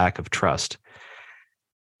that lack of trust.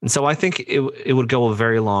 And so I think it would go a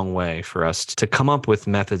very long way for us to come up with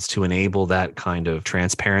methods to enable that kind of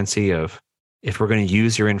transparency of, if we're going to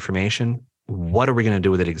use your information, what are we going to do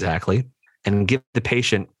with it exactly? And give the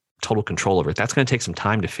patient total control over it. That's going to take some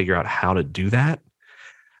time to figure out how to do that.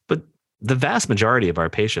 But the vast majority of our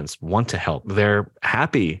patients want to help. They're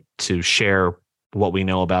happy to share what we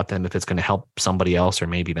know about them if it's going to help somebody else or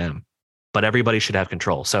maybe them. But everybody should have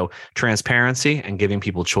control. So transparency and giving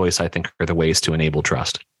people choice, I think, are the ways to enable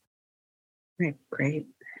trust. Great.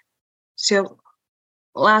 So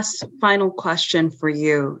final question for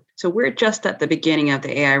you. So we're just at the beginning of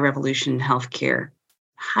the AI revolution in healthcare.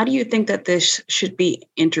 How do you think that this should be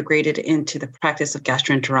integrated into the practice of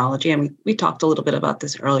gastroenterology? And we talked a little bit about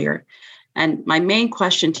this earlier. And my main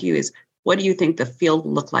question to you is, what do you think the field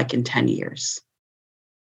will look like in 10 years?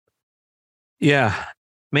 Yeah,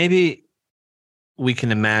 maybe we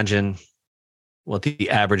can imagine what the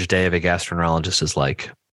average day of a gastroenterologist is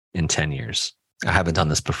like in 10 years. I haven't done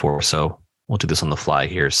this before, so we'll do this on the fly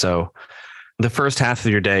here. So the first half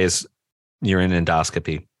of your day is you're in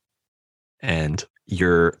endoscopy, and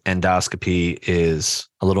your endoscopy is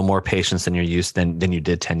a little more patients than than you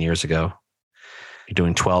did 10 years ago. You're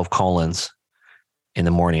doing 12 colons in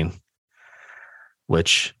the morning,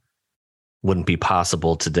 which wouldn't be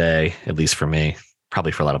possible today, at least for me.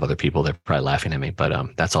 Probably for a lot of other people, they're probably laughing at me,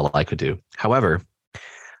 but that's all I could do. However,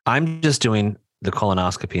 I'm just doing the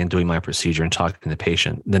colonoscopy and doing my procedure and talking to the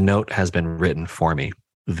patient. The note has been written for me.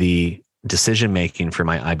 The decision-making for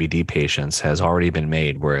my IBD patients has already been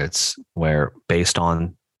made, where based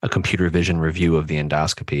on a computer vision review of the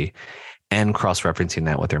endoscopy and cross-referencing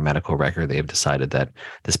that with their medical record, they have decided that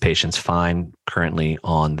this patient's fine currently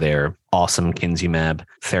on their awesome Kinzumab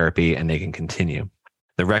therapy and they can continue.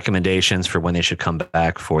 The recommendations for when they should come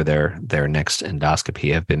back for their next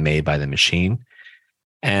endoscopy have been made by the machine.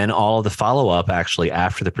 And all of the follow-up actually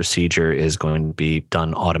after the procedure is going to be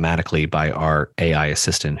done automatically by our AI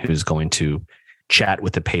assistant, who's going to chat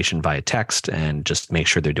with the patient via text and just make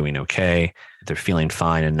sure they're doing okay, they're feeling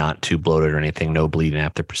fine and not too bloated or anything, no bleeding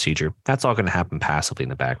after the procedure. That's all going to happen passively in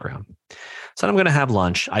the background. So I'm going to have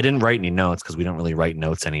lunch. I didn't write any notes because we don't really write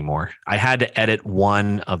notes anymore. I had to edit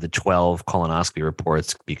one of the 12 colonoscopy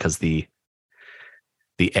reports because the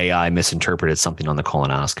AI misinterpreted something on the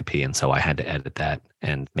colonoscopy. And so I had to edit that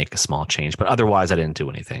and make a small change. But otherwise, I didn't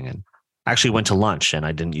do anything. And I actually went to lunch, and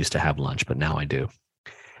I didn't used to have lunch, but now I do.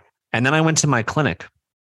 And then I went to my clinic.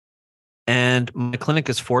 And my clinic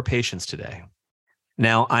is 4 patients today.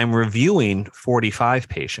 Now I'm reviewing 45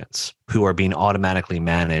 patients who are being automatically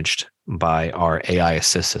managed by our AI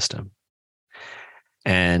assist system.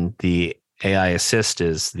 And the AI assist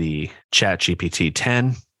is the ChatGPT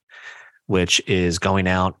 10, which is going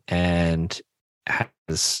out and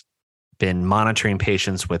has been monitoring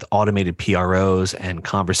patients with automated PROs and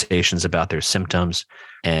conversations about their symptoms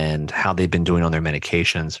and how they've been doing on their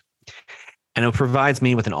medications. And it provides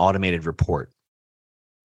me with an automated report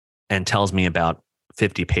and tells me about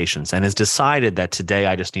 50 patients, and has decided that today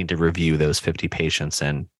I just need to review those 50 patients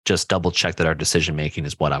and just double check that our decision-making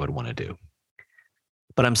is what I would want to do.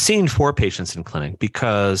 But I'm seeing 4 patients in clinic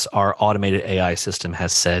because our automated AI system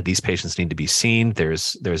has said these patients need to be seen.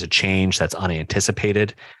 There's a change that's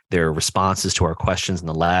unanticipated. Their responses to our questions in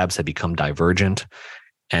the labs have become divergent.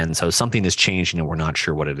 And so something is changing and we're not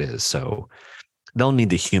sure what it is. So they'll need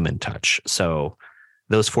the human touch. So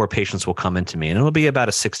those 4 patients will come into me, and it'll be about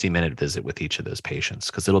a 60-minute visit with each of those patients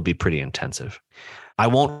because it'll be pretty intensive. I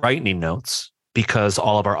won't write any notes. because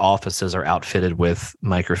all of our offices are outfitted with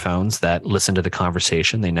microphones that listen to the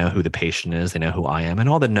conversation. They know who the patient is. They know who I am. And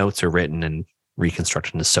all the notes are written and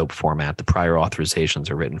reconstructed in the SOAP format. The prior authorizations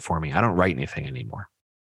are written for me. I don't write anything anymore.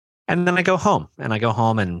 And then I go home and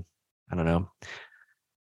I don't know,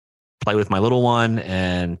 play with my little one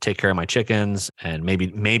and take care of my chickens and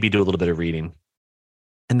maybe do a little bit of reading.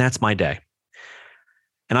 And that's my day.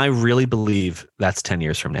 And I really believe that's 10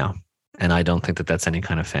 years from now. And I don't think that that's any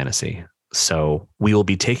kind of fantasy. So we will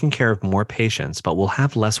be taking care of more patients, but we'll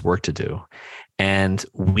have less work to do. And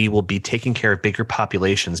we will be taking care of bigger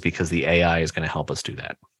populations because the AI is going to help us do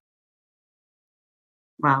that.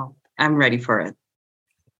 Wow. I'm ready for it.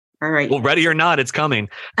 All right. Well, ready or not, it's coming.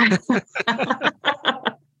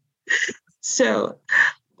 So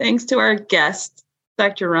thanks to our guest,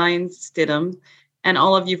 Dr. Ryan Stidham, and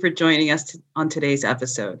all of you for joining us on today's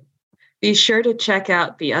episode. Be sure to check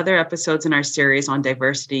out the other episodes in our series on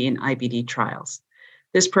diversity in IBD trials.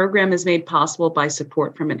 This program is made possible by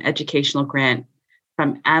support from an educational grant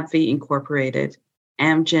from AbbVie Incorporated,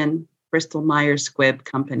 Amgen, Bristol-Myers Squibb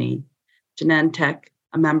Company, Genentech,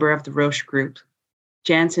 a member of the Roche Group,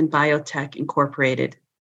 Janssen Biotech Incorporated,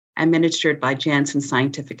 administered by Janssen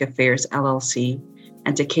Scientific Affairs, LLC,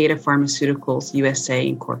 and Takeda Pharmaceuticals U.S.A.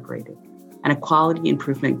 Incorporated, and a quality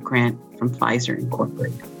improvement grant from Pfizer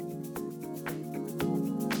Incorporated.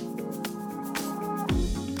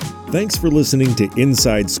 Thanks for listening to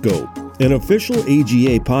Inside Scope, an official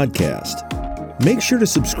AGA podcast. Make sure to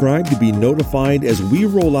subscribe to be notified as we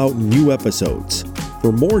roll out new episodes.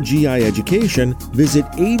 For more GI education, visit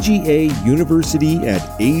AGA University at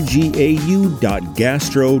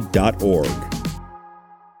agau.gastro.org.